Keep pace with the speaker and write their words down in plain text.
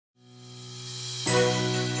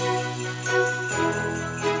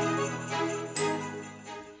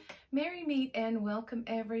and welcome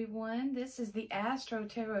everyone. This is the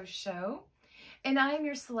AstroTarot Show, and I am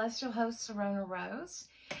your celestial host, Serona Rose.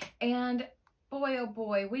 And boy, oh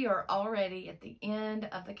boy, we are already at the end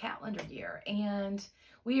of the calendar year, and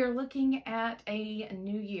we are looking at a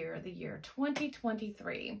new year, the year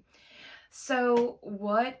 2023. So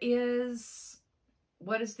what is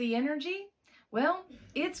the energy? Well,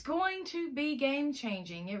 it's going to be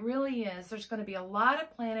game-changing. It really is. There's going to be a lot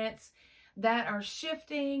of planets that are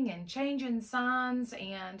shifting and changing signs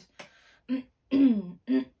and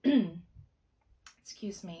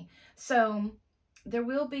excuse me. So there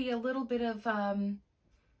will be a little bit of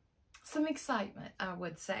some excitement, I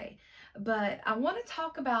would say. But I want to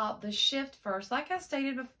talk about the shift first. Like I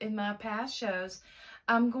stated in my past shows,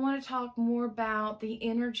 I'm going to talk more about the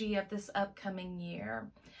energy of this upcoming year.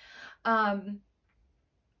 Now,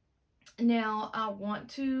 I want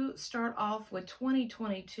to start off with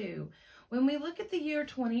 2022. When we look at the year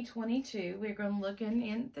 2022, we're going to look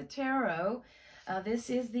in the tarot. This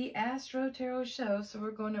is the AstroTarot Show, so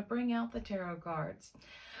we're going to bring out the tarot cards.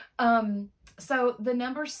 So the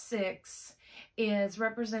number 6 is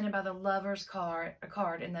represented by the Lover's card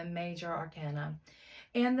in the Major Arcana.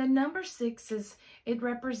 And the number 6 it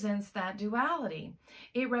represents that duality.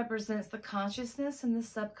 It represents the consciousness and the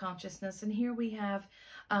subconsciousness. And here we have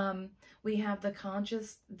the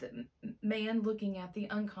conscious, the man looking at the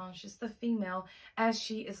unconscious, the female, as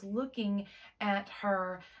she is looking at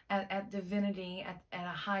her, at divinity, at a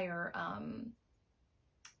higher,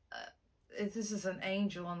 this is an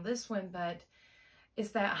angel on this one, but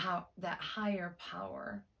it's that higher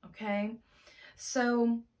power, okay?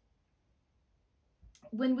 So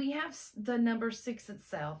when we have the number 6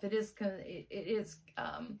 itself, it's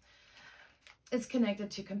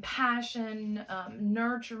connected to compassion,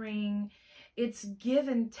 nurturing, it's give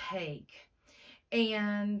and take,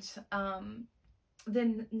 and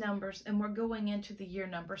then numbers, and we're going into the year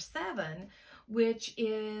number 7, which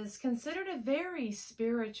is considered a very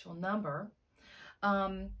spiritual number.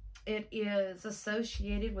 It is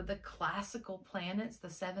associated with the classical planets,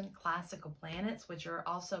 the 7 classical planets, which are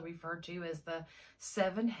also referred to as the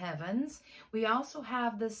 7 heavens. We also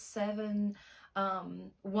have the 7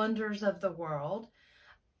 wonders of the world.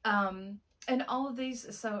 And all of these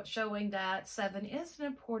showing that 7 is an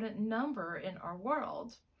important number in our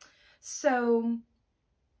world. So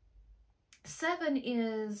 7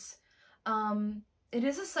 is, it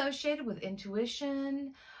is associated with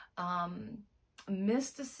intuition,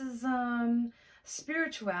 mysticism,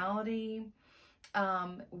 spirituality,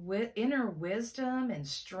 with inner wisdom and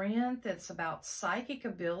strength. It's about psychic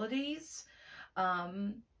abilities,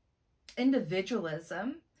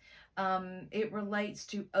 individualism. It relates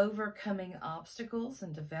to overcoming obstacles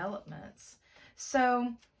and developments.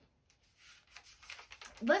 So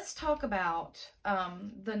let's talk about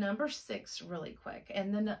the number 6 really quick,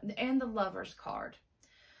 and the Lover's card.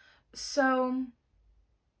 So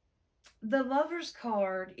the Lover's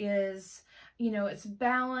card is, it's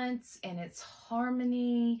balance and it's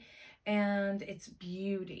harmony and it's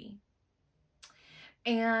beauty.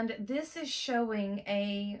 And this is showing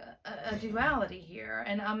a duality here.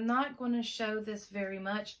 And I'm not going to show this very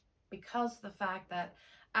much because of the fact that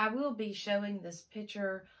I will be showing this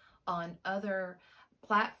picture on other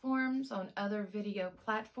platforms, on other video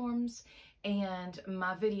platforms. And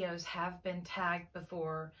my videos have been tagged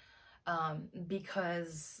before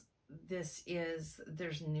because there's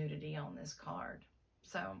nudity on this card.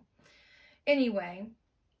 So anyway,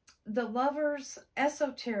 the Lover's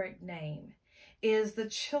esoteric name is the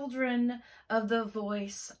children of the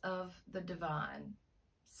voice of the divine.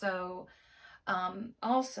 So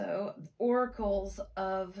also oracles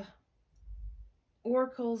of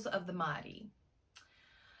the mighty.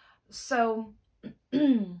 So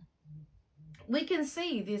we can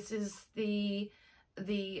see this is the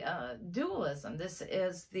dualism. This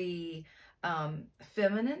is the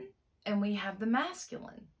feminine, and we have the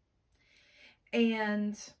masculine.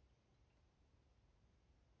 And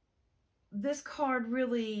this card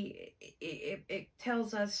really, it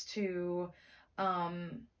tells us to,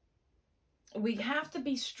 we have to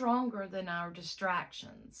be stronger than our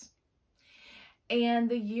distractions. And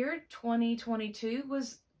the year 2022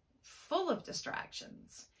 was full of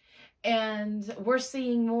distractions. And we're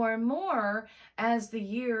seeing more and more as the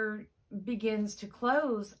year begins to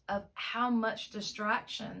close of how much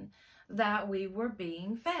distraction that we were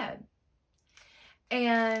being fed.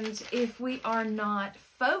 And if we are not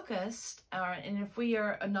focused, and if we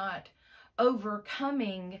are not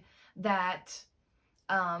overcoming that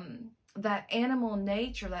that animal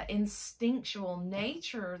nature, that instinctual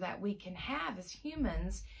nature that we can have as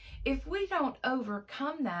humans, if we don't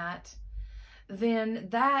overcome that, then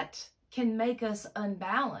that can make us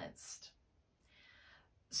unbalanced.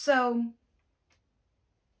 So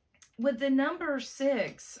with the number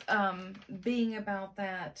 6 being about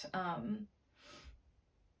that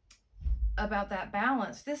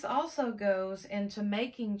balance, this also goes into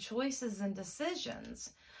making choices and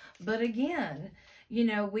decisions. But again, you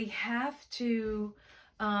know, we have to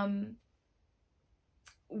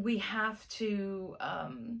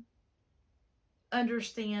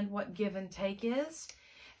understand what give and take is,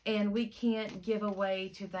 and we can't give away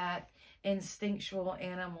to that instinctual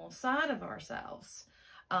animal side of ourselves,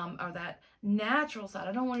 or that natural side.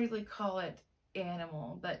 I don't want to really call it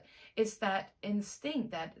animal, but it's that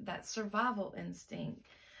instinct, that survival instinct.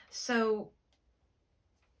 So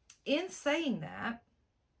in saying that,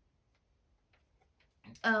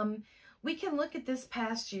 we can look at this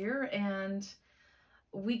past year and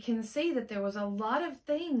we can see that there was a lot of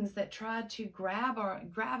things that tried to grab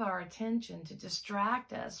our attention, to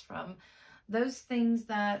distract us from those things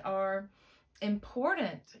that are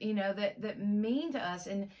important, you know, that mean to us.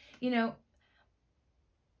 And, you know,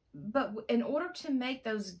 but in order to make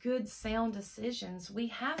those good, sound decisions, we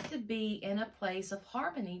have to be in a place of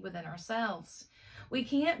harmony within ourselves. We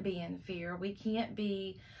can't be in fear. We can't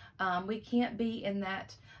be in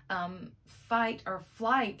that fight or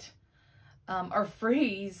flight or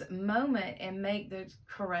freeze moment and make the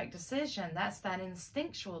correct decision. That's that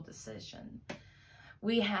instinctual decision.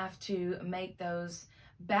 We have to make those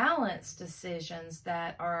balanced decisions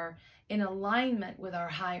that are in alignment with our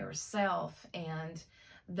higher self and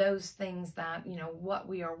those things that, you know, what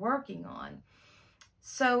we are working on.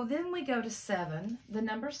 So then we go to 7, the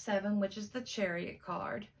number 7, which is the Chariot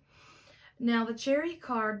card. Now the Chariot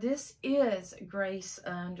card, this is grace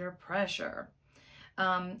under pressure.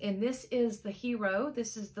 And this is the hero.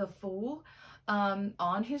 This is the Fool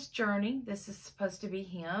on his journey. This is supposed to be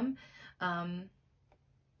him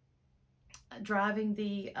driving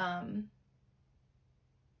the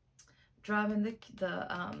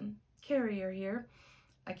carrier here.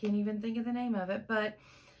 I can't even think of the name of it, but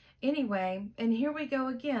anyway, and here we go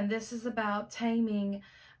again. This is about taming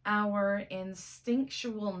our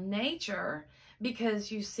instinctual nature,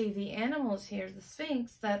 because you see the animals here, the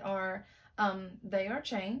Sphinx, that are they are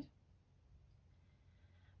chained,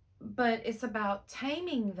 but it's about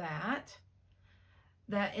taming that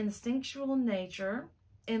instinctual nature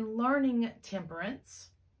and learning temperance,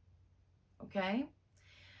 okay,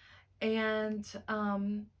 and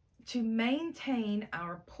to maintain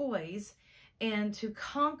our poise and to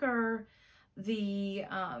conquer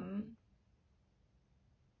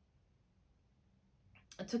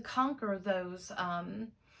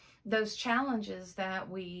those challenges that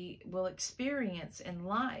we will experience in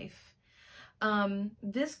life.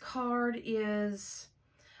 This card is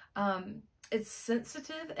it's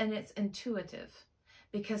sensitive and it's intuitive,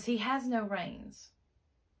 because he has no reins.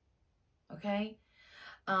 Okay,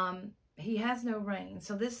 he has no reins.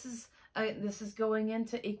 So this is going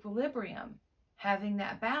into equilibrium, having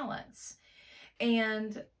that balance.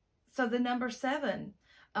 And so the number 7,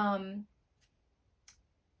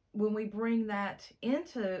 when we bring that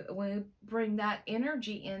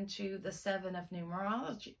energy into the 7 of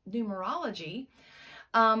numerology,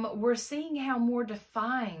 we're seeing how more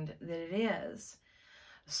defined that it is.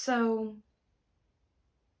 So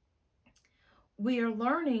we are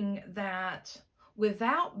learning that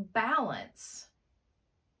without balance,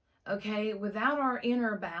 okay, without our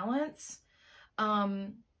inner balance,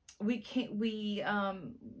 we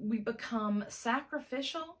become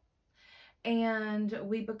sacrificial and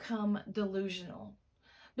we become delusional,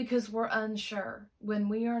 because we're unsure. When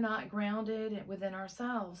we are not grounded within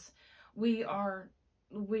ourselves, we are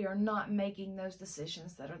not making those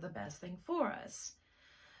decisions that are the best thing for us.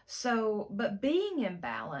 So, but being in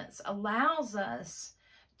balance allows us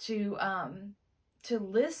to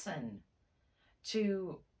listen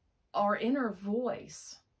to our inner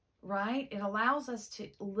voice, right? It allows us to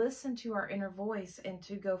listen to our inner voice and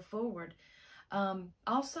to go forward.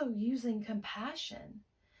 Also using compassion.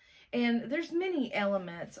 And there's many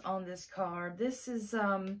elements on this card. This is,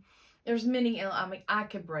 there's many, I mean, I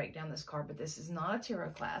could break down this card, but this is not a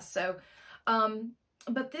tarot class. So,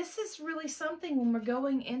 but this is really something when we're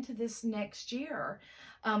going into this next year.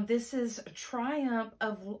 This is a triumph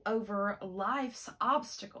over life's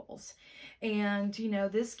obstacles. And, you know,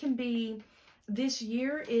 this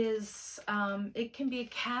year is, it can be a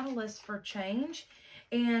catalyst for change.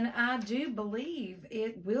 And I do believe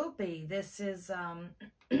it will be. This is,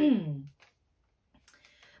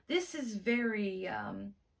 this is very,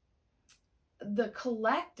 the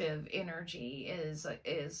collective energy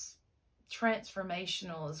is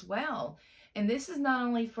transformational as well. And this is not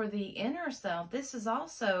only for the inner self, this is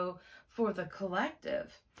also for the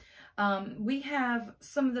collective. We have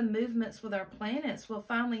some of the movements with our planets. We'll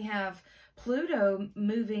finally have Pluto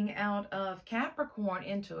moving out of Capricorn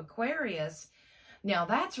into Aquarius. Now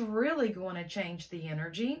that's really going to change the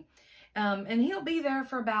energy. And he'll be there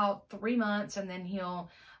for about 3 months, and then he'll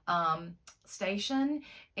station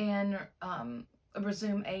and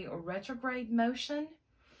resume a retrograde motion.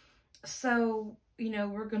 So, you know,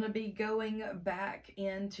 we're going to be going back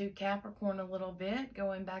into Capricorn a little bit,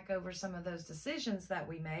 going back over some of those decisions that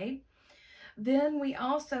we made. Then we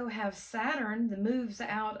also have Saturn that moves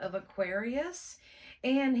out of Aquarius,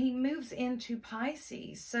 and he moves into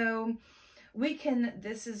Pisces. So we can,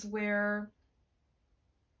 this is where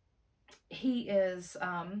he is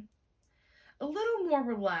a little more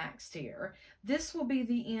relaxed here. This will be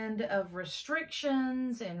the end of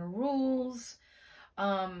restrictions and rules.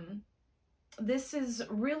 This is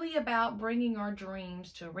really about bringing our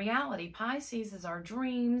dreams to reality. Pisces is our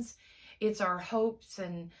dreams. It's our hopes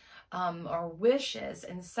and our wishes.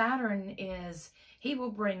 And Saturn is, he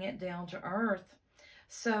will bring it down to earth.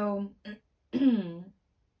 So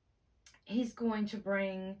he's going to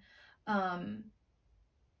bring,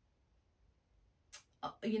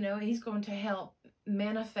 you know, he's going to help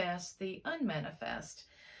manifest the unmanifest.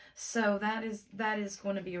 So that is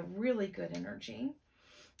going to be a really good energy.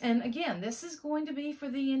 And again, this is going to be for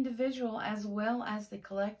the individual as well as the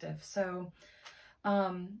collective. So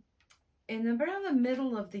in around the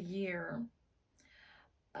middle of the year,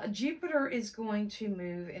 Jupiter is going to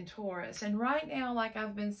move in Taurus. And right now, like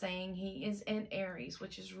I've been saying, he is in Aries,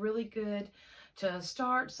 which is really good to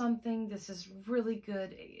start something. This is really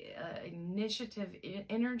good initiative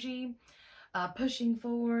energy, pushing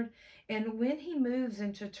forward. And when he moves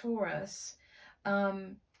into Taurus,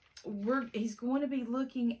 he's going to be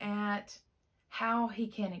looking at how he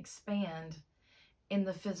can expand in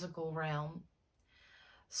the physical realm.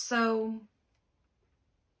 So,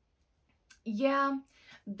 yeah,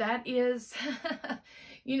 that is,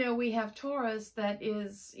 you know, we have Taurus that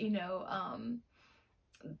is, you know,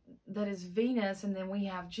 that is Venus, and then we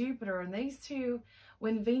have Jupiter. And these two,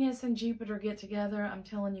 when Venus and Jupiter get together, I'm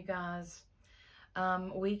telling you guys,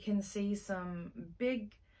 we can see some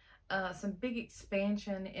big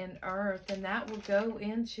expansion in Earth, and that will go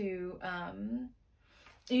into,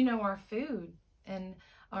 you know, our food,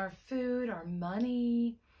 our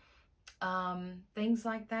money, things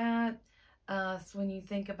like that. So when you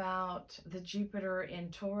think about the Jupiter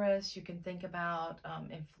in Taurus, you can think about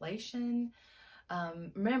inflation.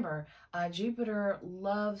 Remember, Jupiter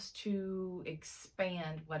loves to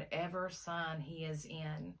expand whatever sign he is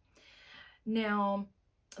in. Now,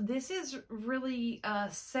 this is really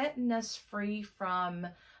setting us free from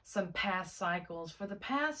some past cycles. For the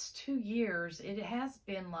past 2 years, it has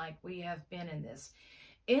been like we have been in this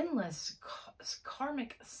endless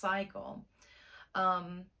karmic cycle.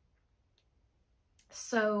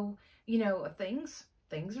 So, you know, things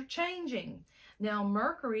are changing. Now,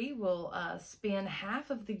 Mercury will spend half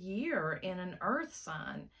of the year in an earth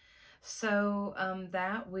sign. So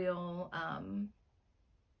that will,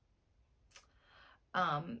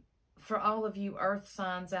 for all of you earth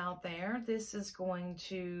signs out there, this is going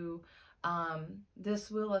to, this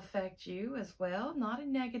will affect you as well. Not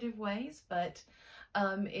in negative ways, but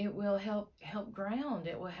it will help ground.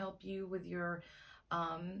 It will help you with your,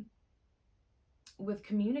 with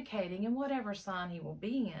communicating in whatever sign he will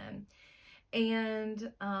be in.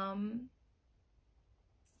 And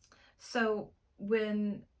so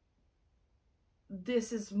when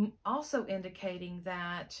this is also indicating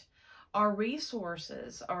that our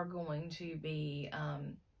resources are going to be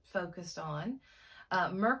focused on.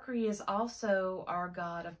 Mercury is also our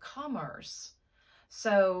god of commerce.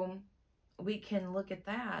 So we can look at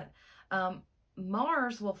that.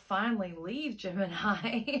 Mars will finally leave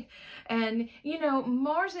Gemini. And, you know,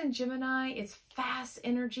 Mars in Gemini is fast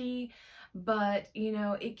energy, but, you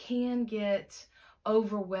know, it can get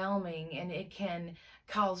overwhelming and it can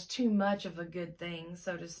cause too much of a good thing,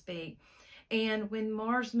 so to speak. And when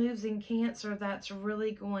Mars moves in Cancer, that's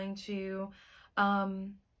really going to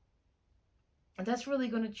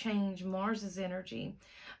change Mars's energy.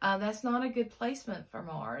 That's not a good placement for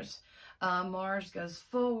Mars. Mars goes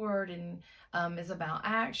forward and is about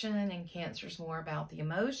action, and Cancer's more about the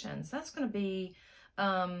emotions. That's going to be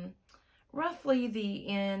roughly the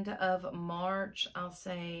end of March, I'll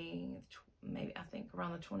say, maybe I think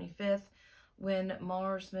around the 25th, when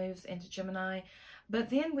Mars moves into Gemini. But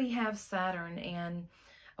then we have Saturn, and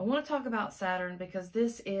I want to talk about Saturn because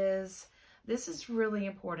this is really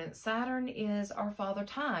important. Saturn is our father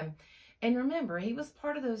time. And remember, he was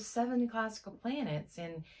part of those 7 classical planets,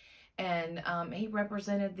 and he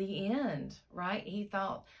represented the end, right? He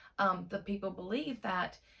thought, the people believed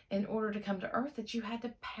that in order to come to Earth, that you had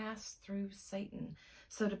to pass through Satan.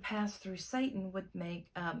 So to pass through Satan would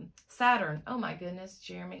make Saturn. Oh my goodness,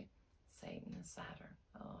 Jeremy. Satan and Saturn.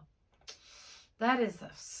 Oh, that is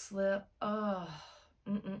a slip. Oh,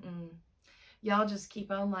 Y'all just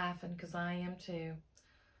keep on laughing, because I am too.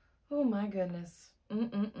 Oh my goodness.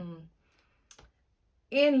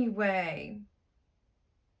 Anyway,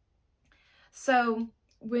 so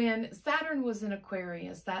when Saturn was in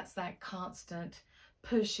Aquarius, that's that constant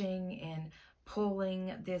pushing and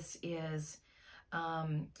pulling. This is,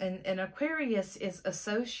 and Aquarius is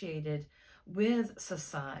associated with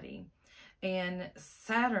society. And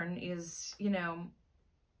Saturn is, you know,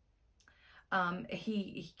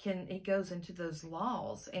 he goes into those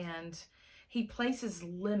laws, and he places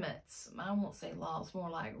limits. I won't say laws, more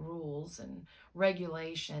like rules and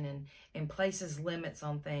regulation, and places limits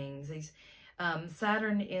on things.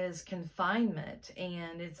 Saturn is confinement,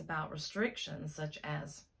 and it's about restrictions such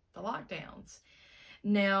as the lockdowns.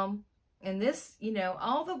 Now, and this, you know,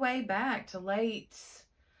 all the way back to late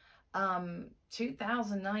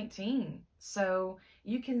 2019. So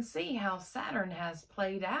you can see how Saturn has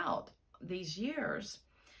played out these years.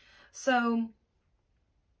 So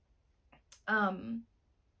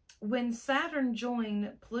when Saturn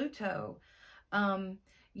joined Pluto,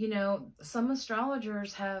 you know, some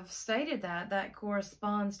astrologers have stated that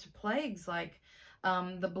corresponds to plagues like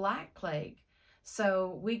the Black Plague.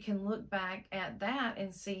 So we can look back at that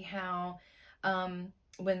and see how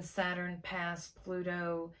when Saturn passed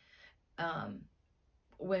Pluto,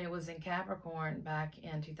 when it was in Capricorn back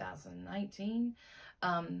in 2019,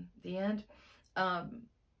 the end,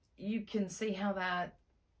 you can see how that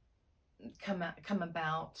come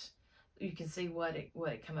about. You can see what it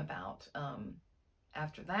come about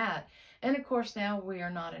after that. And of course, now we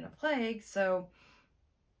are not in a plague, so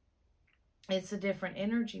it's a different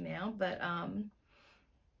energy now. But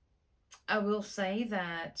I will say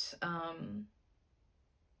that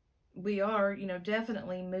we are, you know,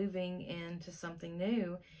 definitely moving into something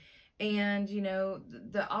new. And, you know,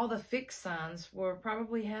 all the fixed signs were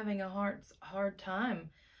probably having a hard time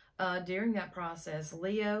during that process.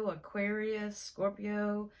 Leo, Aquarius,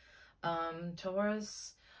 Scorpio,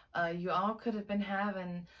 Taurus, you all could have been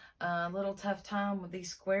having a little tough time with these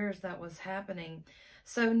squares that was happening.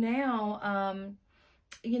 So now,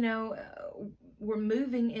 you know, we're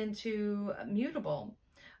moving into mutable.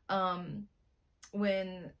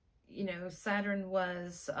 When, you know, Saturn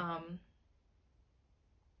was,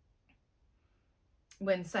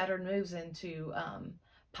 when Saturn moves into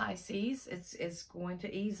Pisces, it's going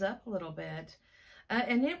to ease up a little bit.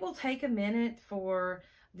 And it will take a minute for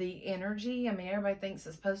the energy. I mean, everybody thinks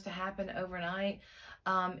it's supposed to happen overnight.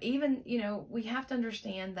 Even, you know, we have to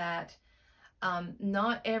understand that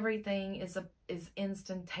not everything is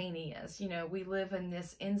instantaneous. You know, we live in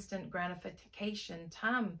this instant gratification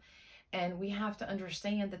time, and we have to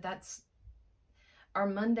understand that that's our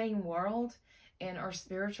mundane world and our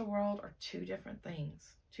spiritual world are two different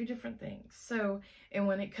things. So, and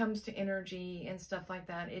when it comes to energy and stuff like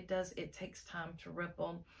that, it takes time to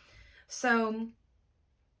ripple. So,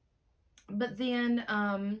 but then,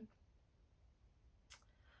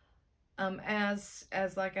 as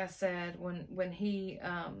like I said, when he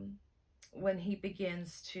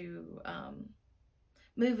begins to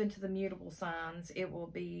move into the mutable signs, it will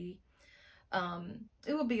be a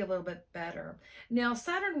little bit better. Now,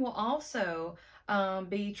 Saturn will also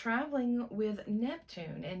be traveling with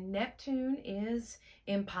Neptune, and Neptune is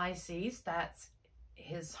in Pisces. That's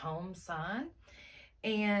his home sign.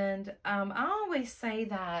 And I always say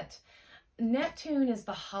that Neptune is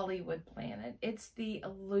the Hollywood planet. It's the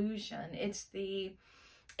illusion. It's the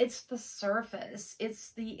surface. It's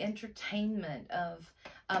the entertainment of,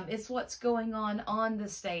 it's what's going on the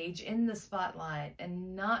stage, in the spotlight,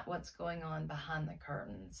 and not what's going on behind the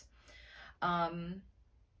curtains.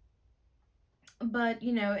 But,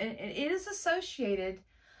 you know, it is associated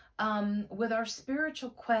with our spiritual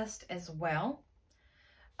quest as well.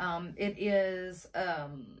 It is a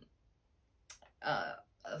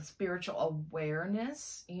spiritual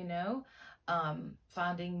awareness, you know,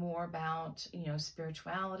 finding more about, you know,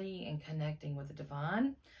 spirituality and connecting with the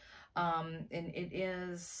divine. And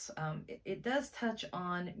it does touch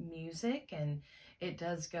on music, and it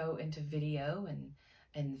does go into video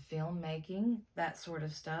and filmmaking, that sort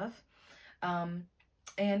of stuff. And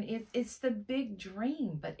it's the big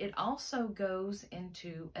dream, but it also goes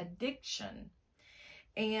into addiction.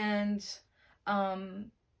 And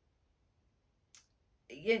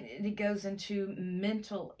it goes into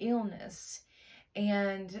mental illness.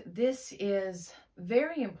 And this is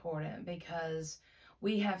very important because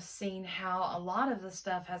we have seen how a lot of the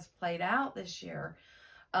stuff has played out this year.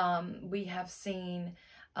 We have seen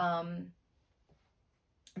the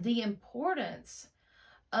importance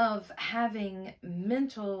of having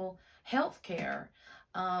mental health care.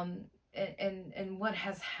 And what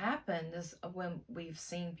has happened is when we've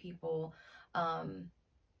seen people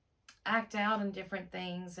act out in different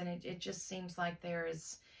things, and it just seems like there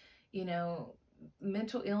is, you know,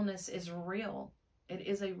 mental illness is real. It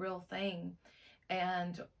is a real thing,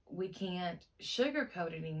 and we can't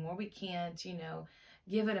sugarcoat it anymore. We can't, you know,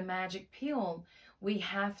 give it a magic pill. We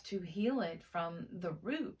have to heal it from the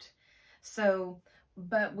root. So,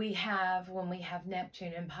 but we have, when we have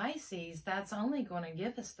Neptune and Pisces, that's only going to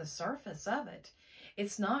give us the surface of it.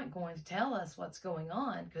 It's not going to tell us what's going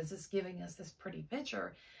on, because it's giving us this pretty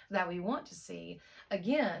picture that we want to see.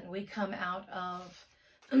 Again, we come out of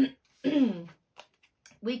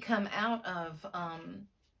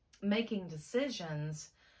making decisions,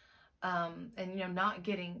 and, you know, not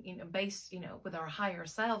getting, you know, based, you know, with our higher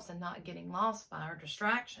selves, and not getting lost by our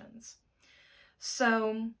distractions.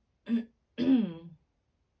 So,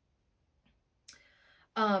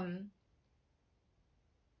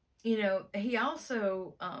 you know, he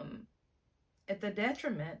also, at the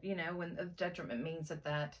detriment, you know, when the detriment means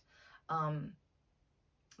that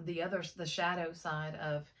the shadow side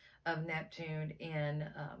of Neptune in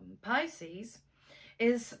Pisces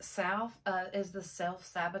is the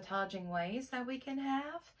self-sabotaging ways that we can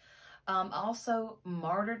have. Also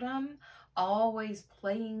martyrdom, always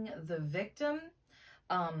playing the victim.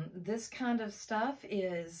 This kind of stuff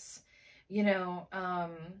is, you know,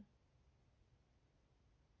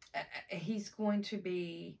 he's going to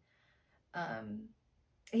be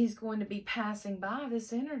passing by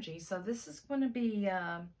this energy. So this is going to be,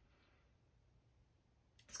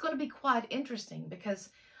 it's going to be quite interesting, because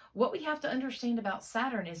what we have to understand about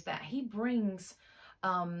Saturn is that he brings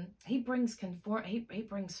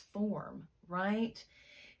form, right?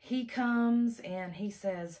 He comes and he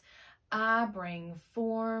says, I bring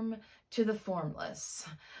form to the formless.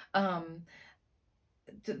 I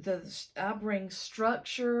bring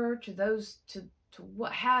structure to those, to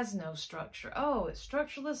what has no structure. Oh, it's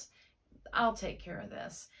structureless. I'll take care of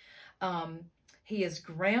this. He is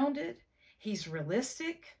grounded. He's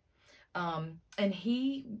realistic. And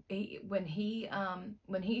when he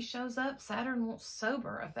shows up, Saturn wants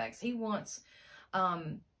sober effects. He wants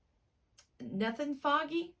nothing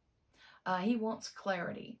foggy. He wants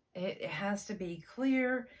clarity. It has to be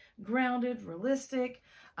clear, grounded, realistic.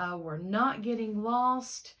 We're not getting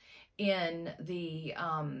lost in the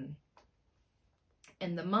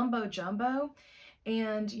mumbo jumbo.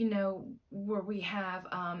 And, you know, where we have,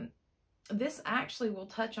 this actually will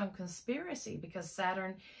touch on conspiracy, because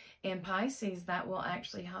Saturn in Pisces, that will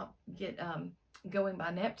actually help get going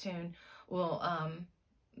by Neptune, will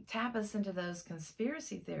tap us into those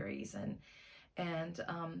conspiracy theories and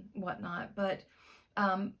whatnot. But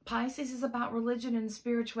Pisces is about religion and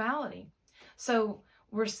spirituality. So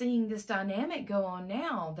we're seeing this dynamic go on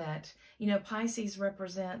now that, you know, Pisces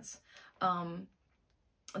represents the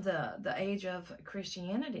age of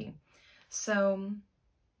Christianity. So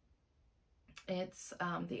it's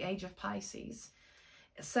the age of Pisces.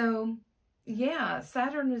 So yeah,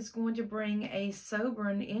 Saturn is going to bring a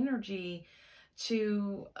sobering energy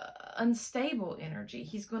to unstable energy.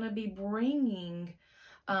 He's going to be bringing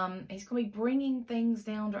things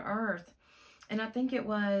down to earth. And I think it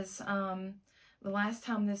was the last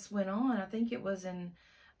time this went on, I think it was in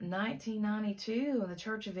 1992, the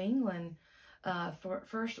Church of England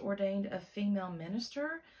first ordained a female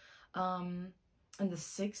minister. In the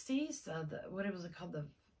 60s, what it was called,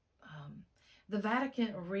 the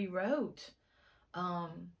Vatican rewrote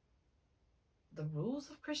the rules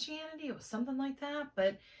of Christianity. It was something like that.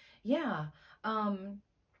 But yeah,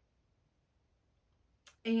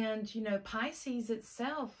 and, you know, Pisces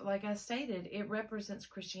itself, like I stated, it represents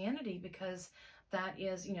Christianity, because that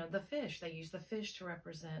is, you know, the fish. They use the fish to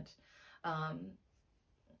represent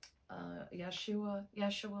Yeshua,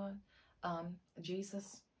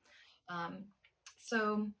 Jesus.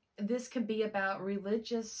 So this could be about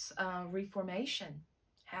religious reformation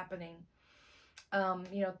happening.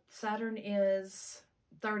 You know, Saturn is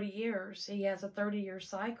 30 years. He has a 30-year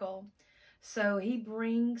cycle. So he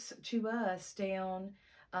brings to us down,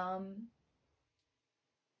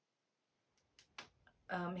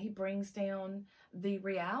 he brings down the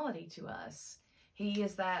reality to us.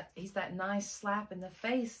 He's that nice slap in the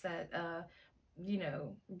face that, you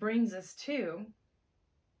know, brings us to.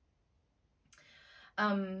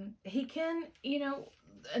 He can, you know,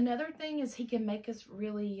 another thing is he can make us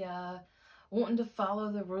really wanting to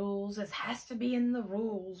follow the rules. It has to be in the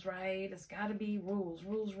rules, right? It's got to be rules,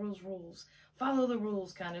 rules, rules, rules. Follow the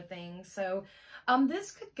rules kind of thing. So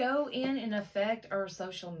this could go in and affect our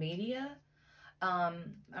social media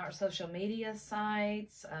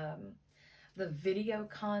sites, the video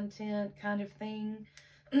content kind of thing.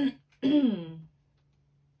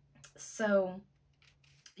 So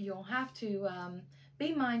you'll have to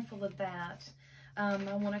be mindful of that. I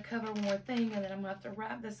want to cover one more thing, and then I'm going to have to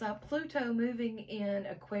wrap this up. Pluto moving in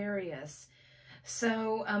Aquarius.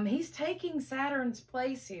 So he's taking Saturn's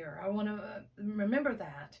place here. I want to remember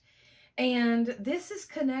that. And this is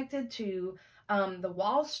connected to the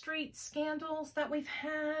Wall Street scandals that we've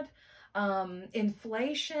had,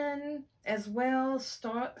 inflation as well,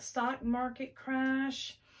 stock market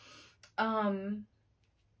crash. In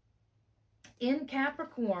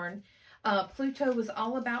Capricorn, Pluto was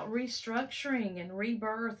all about restructuring and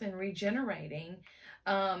rebirth and regenerating,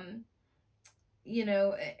 you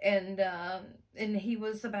know, and he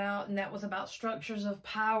was about, and that was about structures of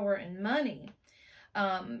power and money.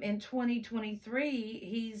 In 2023,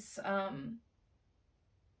 he's, by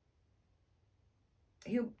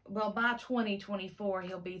 2024,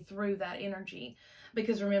 he'll be through that energy,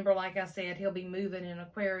 because remember, like I said, he'll be moving in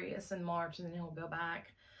Aquarius in March, and then he'll go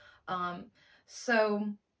back. So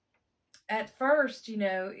at first, you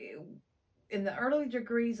know, in the early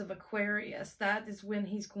degrees of Aquarius, that is when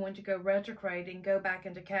he's going to go retrograde and go back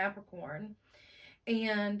into Capricorn.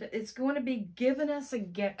 And it's going to be giving us a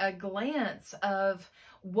glance of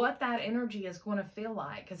what that energy is going to feel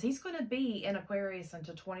like, because he's going to be in Aquarius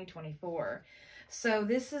until 2024. So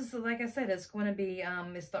this is, like I said, it's going to be,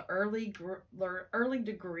 it's the early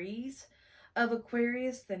degrees of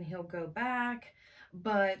Aquarius, then he'll go back.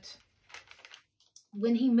 But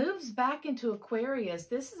when he moves back into Aquarius,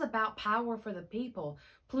 this is about power for the people.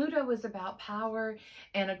 Pluto is about power,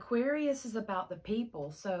 and Aquarius is about the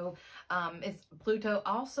people. So Pluto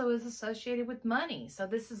also is associated with money. So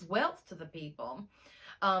this is wealth to the people.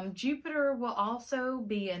 Jupiter will also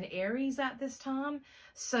be in Aries at this time.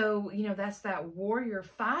 So, you know, that's that warrior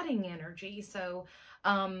fighting energy. So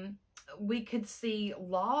we could see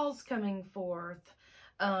laws coming forth,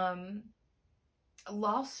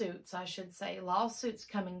 lawsuits, I should say, lawsuits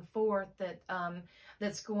coming forth that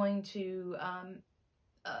that's going to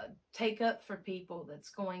take up for people,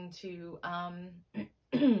 that's going to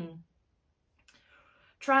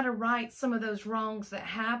try to right some of those wrongs that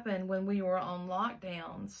happened when we were on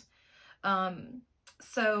lockdowns.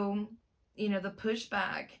 So, you know, the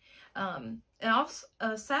pushback. And also,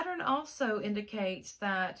 Saturn also indicates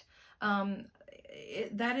that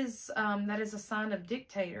that is a sign of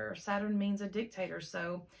dictator. Saturn means a dictator.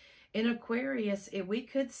 So in Aquarius, we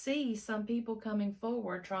could see some people coming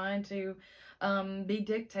forward trying to be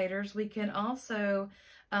dictators. We can also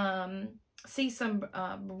see some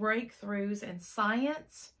breakthroughs in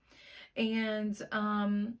science and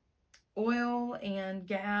oil and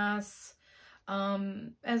gas,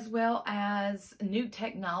 as well as new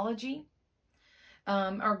technology,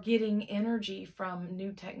 or getting energy from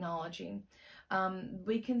new technology.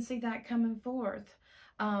 We can see that coming forth.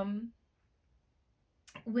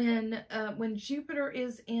 When Jupiter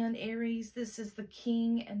is in Aries, this is the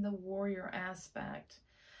king and the warrior aspect.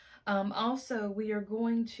 Also, we are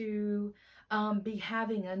going to be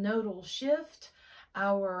having a nodal shift.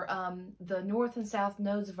 The north and south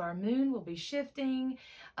nodes of our moon will be shifting.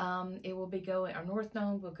 It will be going, our north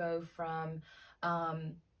node will go from,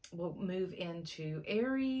 will move into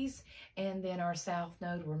Aries, and then our south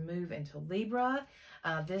node will move into Libra.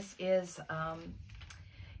 This is,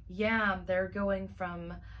 they're going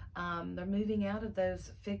from, they're moving out of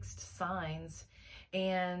those fixed signs,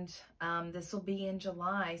 and this will be in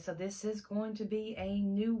July. So this is going to be a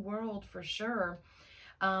new world for sure.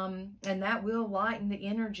 And that will lighten the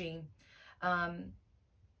energy.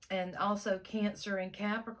 And also Cancer and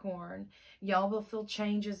Capricorn, y'all will feel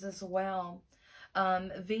changes as well.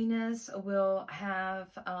 Venus will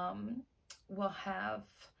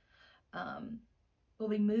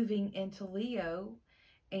be moving into Leo,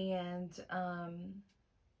 and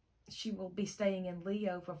she will be staying in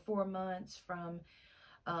Leo for 4 months from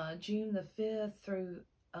June the 5th through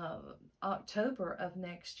October of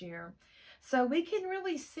next year. So we can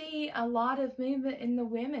really see a lot of movement in the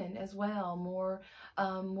women as well. More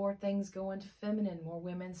things going to feminine, more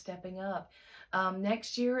women stepping up.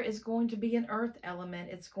 Next year is going to be an earth element.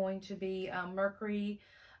 It's going to be Mercury.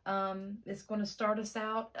 It's going to start us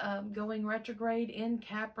out going retrograde in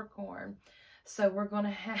Capricorn. So we're going to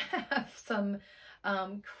have some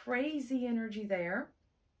crazy energy there.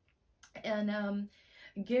 And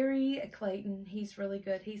Gary Clayton, he's really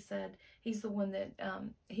good. He said he's the one that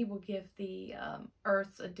he will give the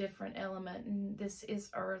earth a different element, and this is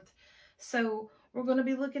earth. So we're going to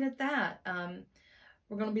be looking at that.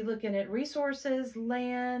 We're going to be looking at resources,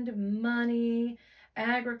 land, money,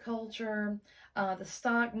 agriculture, the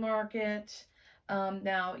stock market.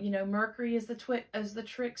 Now, you know, Mercury is the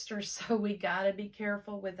trickster, so we got to be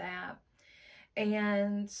careful with that.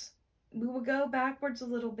 And we will go backwards a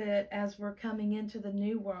little bit as we're coming into the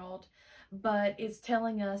new world, but it's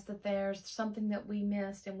telling us that there's something that we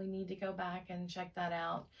missed and we need to go back and check that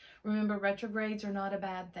out. Remember, retrogrades are not a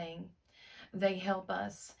bad thing. They help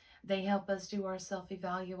us. They help us do our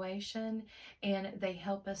self-evaluation, and they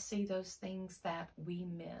help us see those things that we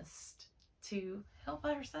missed to help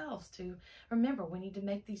ourselves to remember we need to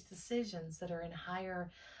make these decisions that are in our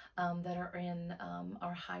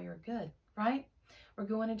higher good, right? We're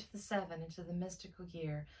going into the 7, into the mystical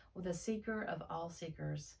year with a seeker of all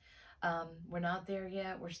seekers. We're not there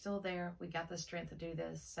yet. We're still there. We got the strength to do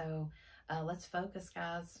this. So let's focus,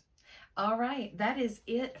 guys. All right, that is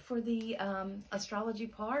it for the astrology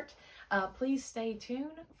part. Please stay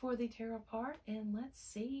tuned for the tarot part, and let's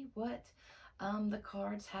see what the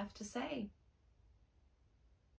cards have to say.